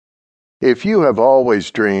If you have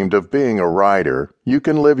always dreamed of being a writer, you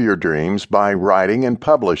can live your dreams by writing and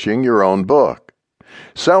publishing your own book.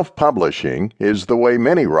 Self-publishing is the way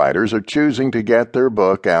many writers are choosing to get their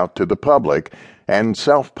book out to the public, and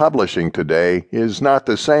self-publishing today is not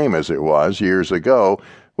the same as it was years ago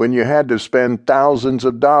when you had to spend thousands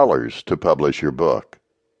of dollars to publish your book.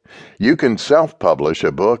 You can self-publish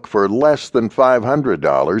a book for less than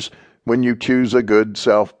 $500 when you choose a good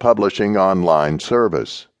self-publishing online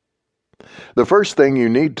service. The first thing you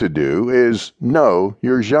need to do is know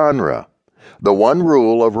your genre. The one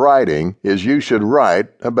rule of writing is you should write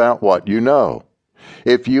about what you know.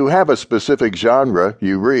 If you have a specific genre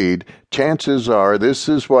you read, chances are this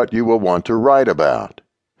is what you will want to write about.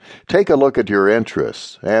 Take a look at your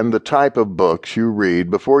interests and the type of books you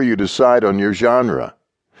read before you decide on your genre.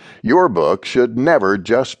 Your book should never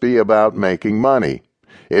just be about making money.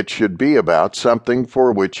 It should be about something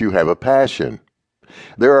for which you have a passion.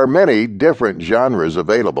 There are many different genres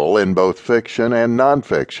available in both fiction and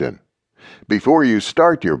nonfiction. Before you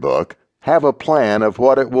start your book, have a plan of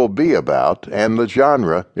what it will be about and the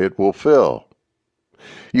genre it will fill.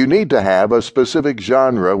 You need to have a specific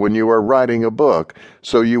genre when you are writing a book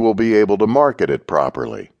so you will be able to market it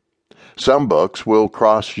properly. Some books will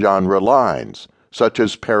cross genre lines, such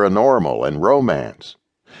as paranormal and romance.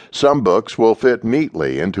 Some books will fit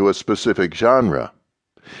neatly into a specific genre.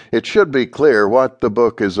 It should be clear what the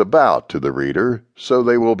book is about to the reader, so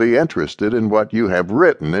they will be interested in what you have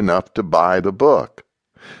written enough to buy the book.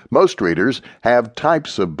 Most readers have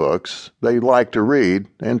types of books they like to read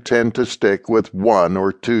and tend to stick with one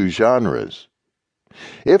or two genres.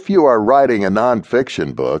 If you are writing a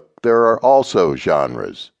nonfiction book, there are also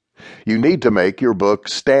genres. You need to make your book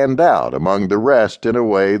stand out among the rest in a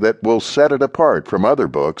way that will set it apart from other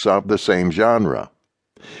books of the same genre.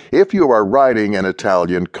 If you are writing an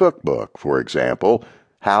Italian cookbook, for example,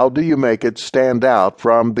 how do you make it stand out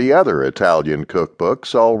from the other Italian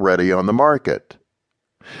cookbooks already on the market?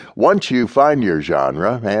 Once you find your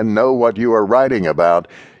genre and know what you are writing about,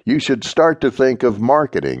 you should start to think of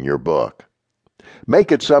marketing your book.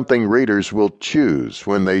 Make it something readers will choose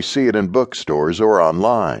when they see it in bookstores or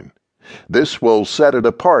online. This will set it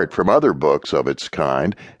apart from other books of its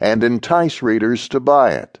kind and entice readers to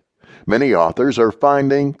buy it. Many authors are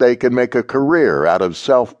finding they can make a career out of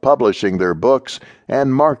self-publishing their books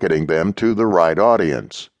and marketing them to the right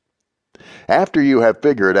audience. After you have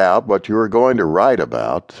figured out what you are going to write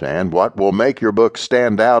about and what will make your book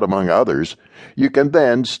stand out among others, you can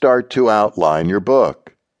then start to outline your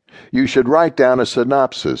book. You should write down a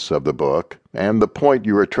synopsis of the book and the point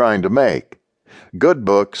you are trying to make. Good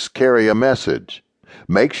books carry a message.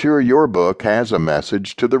 Make sure your book has a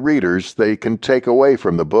message to the readers they can take away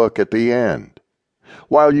from the book at the end.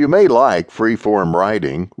 While you may like free-form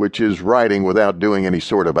writing, which is writing without doing any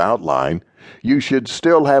sort of outline, you should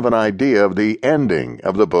still have an idea of the ending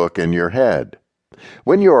of the book in your head.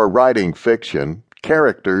 When you are writing fiction,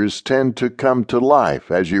 characters tend to come to life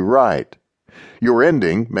as you write. Your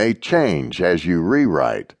ending may change as you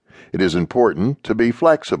rewrite. It is important to be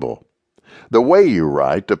flexible. The way you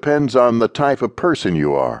write depends on the type of person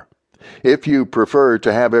you are. If you prefer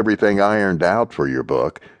to have everything ironed out for your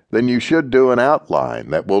book, then you should do an outline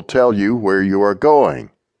that will tell you where you are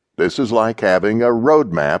going. This is like having a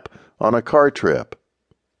road map on a car trip.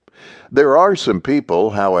 There are some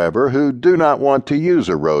people, however, who do not want to use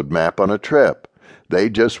a road map on a trip. They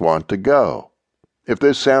just want to go. If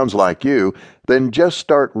this sounds like you, then just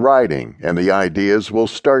start writing and the ideas will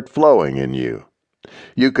start flowing in you.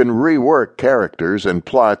 You can rework characters and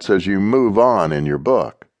plots as you move on in your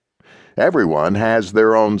book. Everyone has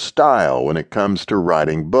their own style when it comes to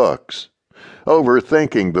writing books.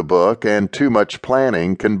 Overthinking the book and too much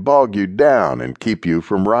planning can bog you down and keep you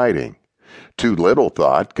from writing. Too little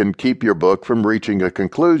thought can keep your book from reaching a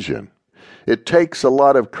conclusion. It takes a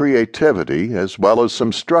lot of creativity as well as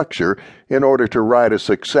some structure in order to write a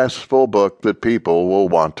successful book that people will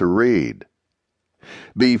want to read.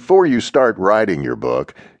 Before you start writing your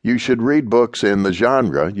book, you should read books in the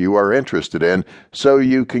genre you are interested in so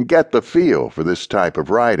you can get the feel for this type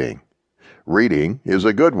of writing. Reading is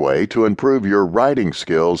a good way to improve your writing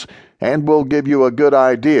skills and will give you a good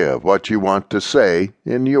idea of what you want to say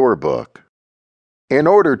in your book. In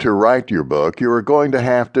order to write your book, you are going to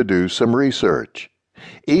have to do some research.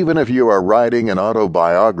 Even if you are writing an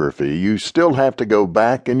autobiography, you still have to go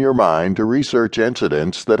back in your mind to research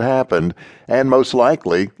incidents that happened and most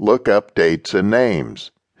likely look up dates and names.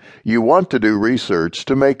 You want to do research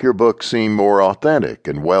to make your book seem more authentic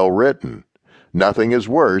and well written. Nothing is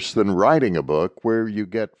worse than writing a book where you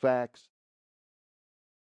get facts